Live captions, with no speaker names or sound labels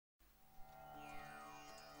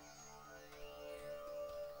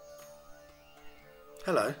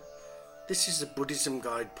Hello, this is the Buddhism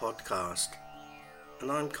Guide podcast,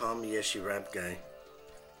 and I'm Karmayeshi Rabgay.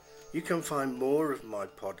 You can find more of my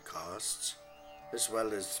podcasts, as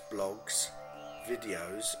well as blogs,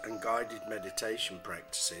 videos, and guided meditation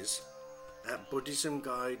practices at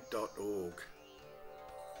buddhismguide.org.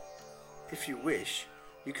 If you wish,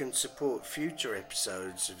 you can support future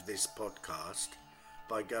episodes of this podcast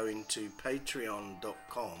by going to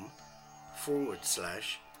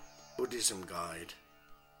patreon.com/Buddhism Guide.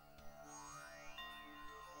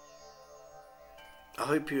 I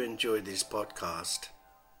hope you enjoy this podcast.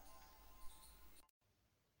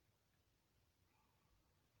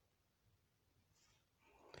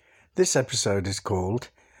 This episode is called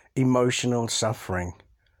Emotional Suffering,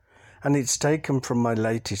 and it's taken from my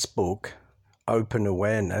latest book, Open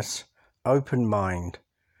Awareness, Open Mind,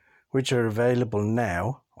 which are available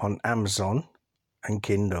now on Amazon and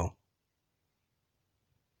Kindle.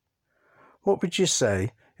 What would you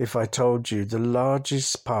say if I told you the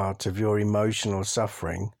largest part of your emotional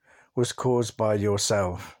suffering was caused by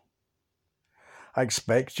yourself? I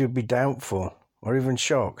expect you'd be doubtful or even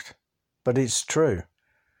shocked, but it's true.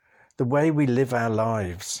 The way we live our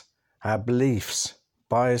lives, our beliefs,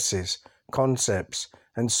 biases, concepts,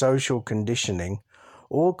 and social conditioning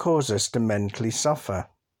all cause us to mentally suffer.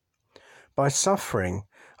 By suffering,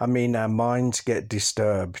 I mean our minds get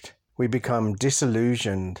disturbed. We become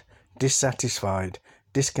disillusioned, dissatisfied,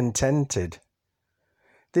 discontented.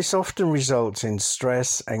 This often results in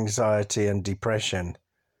stress, anxiety, and depression,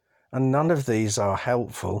 and none of these are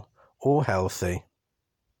helpful or healthy.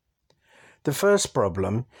 The first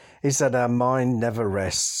problem is that our mind never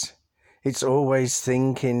rests. It's always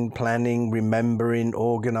thinking, planning, remembering,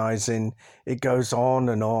 organizing. It goes on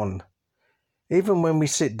and on. Even when we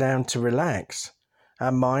sit down to relax,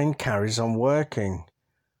 our mind carries on working.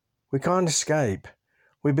 We can't escape.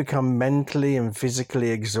 We become mentally and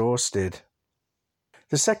physically exhausted.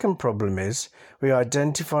 The second problem is we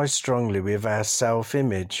identify strongly with our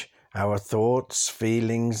self-image, our thoughts,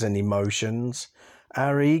 feelings, and emotions,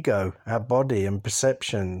 our ego, our body, and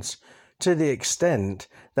perceptions, to the extent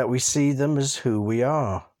that we see them as who we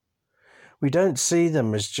are. We don't see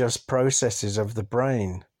them as just processes of the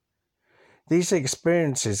brain. These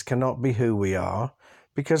experiences cannot be who we are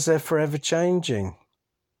because they're forever changing.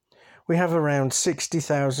 We have around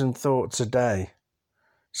 60,000 thoughts a day.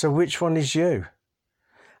 So which one is you?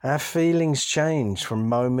 Our feelings change from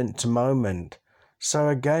moment to moment. So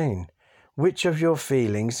again, which of your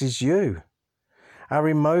feelings is you? Our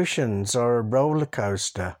emotions are a roller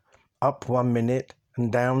coaster, up 1 minute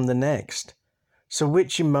and down the next. So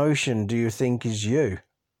which emotion do you think is you?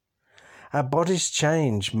 Our bodies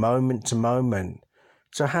change moment to moment.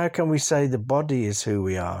 So how can we say the body is who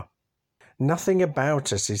we are? Nothing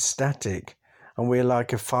about us is static, and we're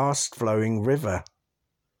like a fast-flowing river.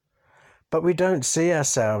 But we don't see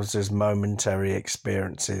ourselves as momentary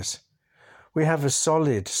experiences. We have a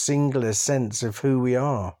solid, singular sense of who we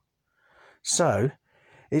are. So,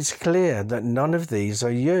 it's clear that none of these are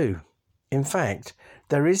you. In fact,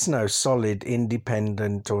 there is no solid,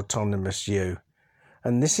 independent, autonomous you.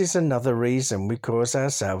 And this is another reason we cause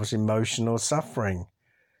ourselves emotional suffering.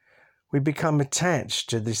 We become attached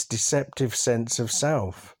to this deceptive sense of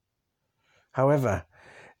self. However,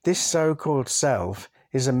 this so-called self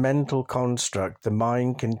is a mental construct the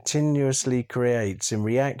mind continuously creates in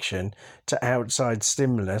reaction to outside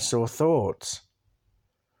stimulus or thoughts.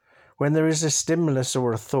 When there is a stimulus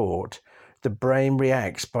or a thought, the brain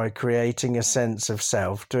reacts by creating a sense of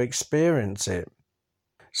self to experience it.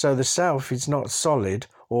 So the self is not solid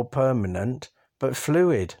or permanent, but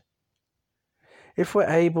fluid. If we're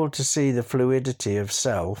able to see the fluidity of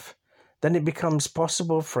self, then it becomes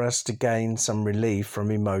possible for us to gain some relief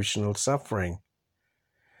from emotional suffering.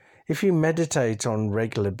 If you meditate on a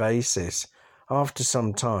regular basis, after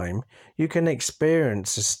some time, you can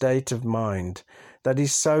experience a state of mind that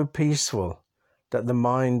is so peaceful that the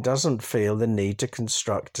mind doesn't feel the need to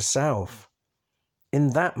construct a self. In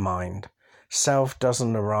that mind, self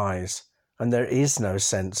doesn't arise, and there is no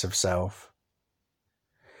sense of self.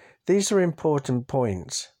 These are important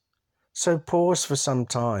points, so pause for some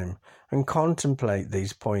time and contemplate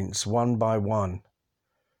these points one by one.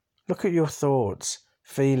 Look at your thoughts,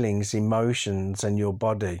 feelings, emotions, and your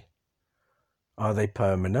body. Are they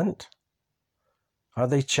permanent? Are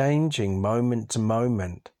they changing moment to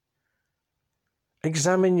moment?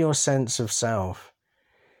 Examine your sense of self.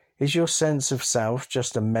 Is your sense of self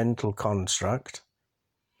just a mental construct?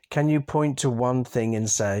 Can you point to one thing and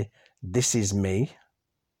say, "This is me"?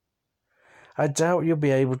 I doubt you'll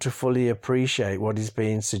be able to fully appreciate what is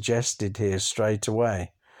being suggested here straight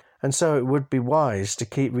away, And so it would be wise to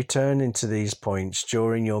keep returning to these points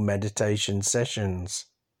during your meditation sessions.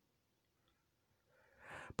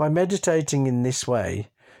 By meditating in this way,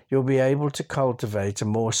 you'll be able to cultivate a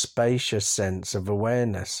more spacious sense of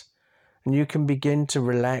awareness, and you can begin to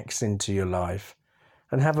relax into your life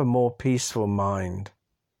and have a more peaceful mind.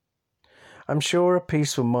 I'm sure a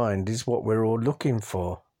peaceful mind is what we're all looking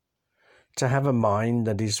for. To have a mind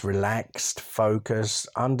that is relaxed, focused,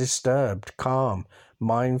 undisturbed, calm,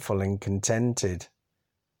 mindful and contented.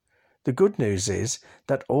 The good news is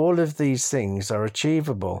that all of these things are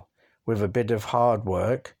achievable with a bit of hard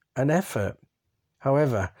work and effort.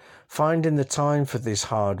 However, finding the time for this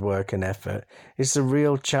hard work and effort is the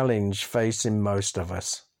real challenge facing most of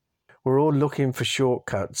us. We're all looking for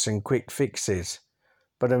shortcuts and quick fixes,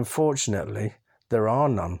 but unfortunately, there are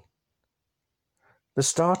none. The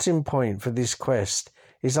starting point for this quest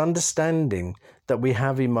is understanding that we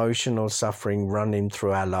have emotional suffering running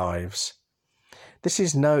through our lives. This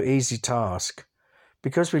is no easy task,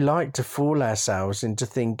 because we like to fool ourselves into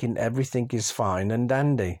thinking everything is fine and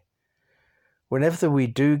dandy. Whenever we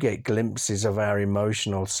do get glimpses of our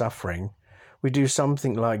emotional suffering, we do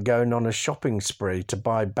something like going on a shopping spree to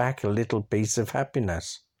buy back a little piece of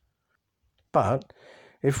happiness. But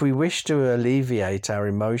if we wish to alleviate our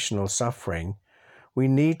emotional suffering, we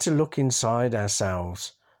need to look inside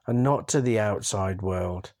ourselves and not to the outside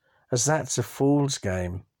world, as that's a fool's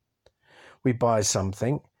game. We buy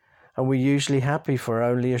something and we're usually happy for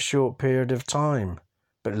only a short period of time,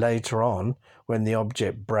 but later on, when the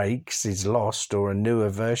object breaks, is lost, or a newer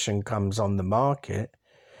version comes on the market,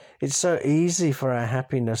 it's so easy for our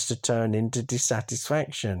happiness to turn into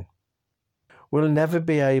dissatisfaction. We'll never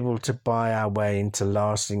be able to buy our way into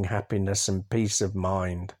lasting happiness and peace of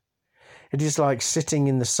mind. It is like sitting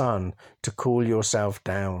in the sun to cool yourself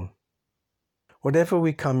down. Whatever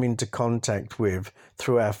we come into contact with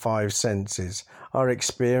through our five senses are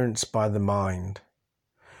experienced by the mind.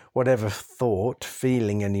 Whatever thought,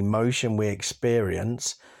 feeling and emotion we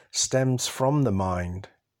experience stems from the mind.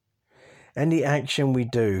 Any action we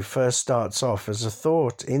do first starts off as a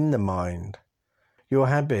thought in the mind. Your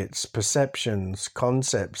habits, perceptions,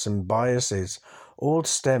 concepts and biases all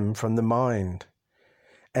stem from the mind.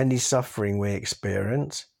 Any suffering we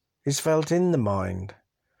experience is felt in the mind.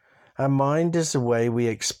 Our mind is the way we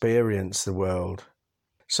experience the world.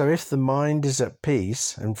 So if the mind is at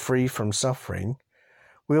peace and free from suffering,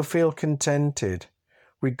 we'll feel contented,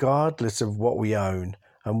 regardless of what we own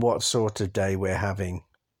and what sort of day we're having.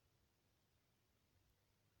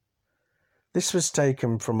 This was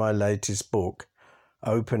taken from my latest book,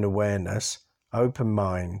 Open Awareness, Open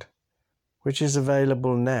Mind, which is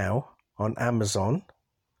available now on Amazon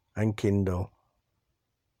and Kindle.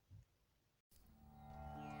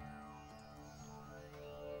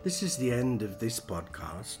 This is the end of this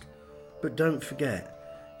podcast, but don't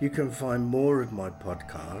forget, you can find more of my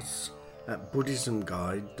podcasts at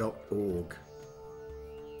buddhismguide.org.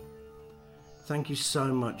 Thank you so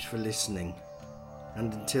much for listening,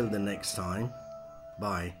 and until the next time,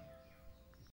 bye.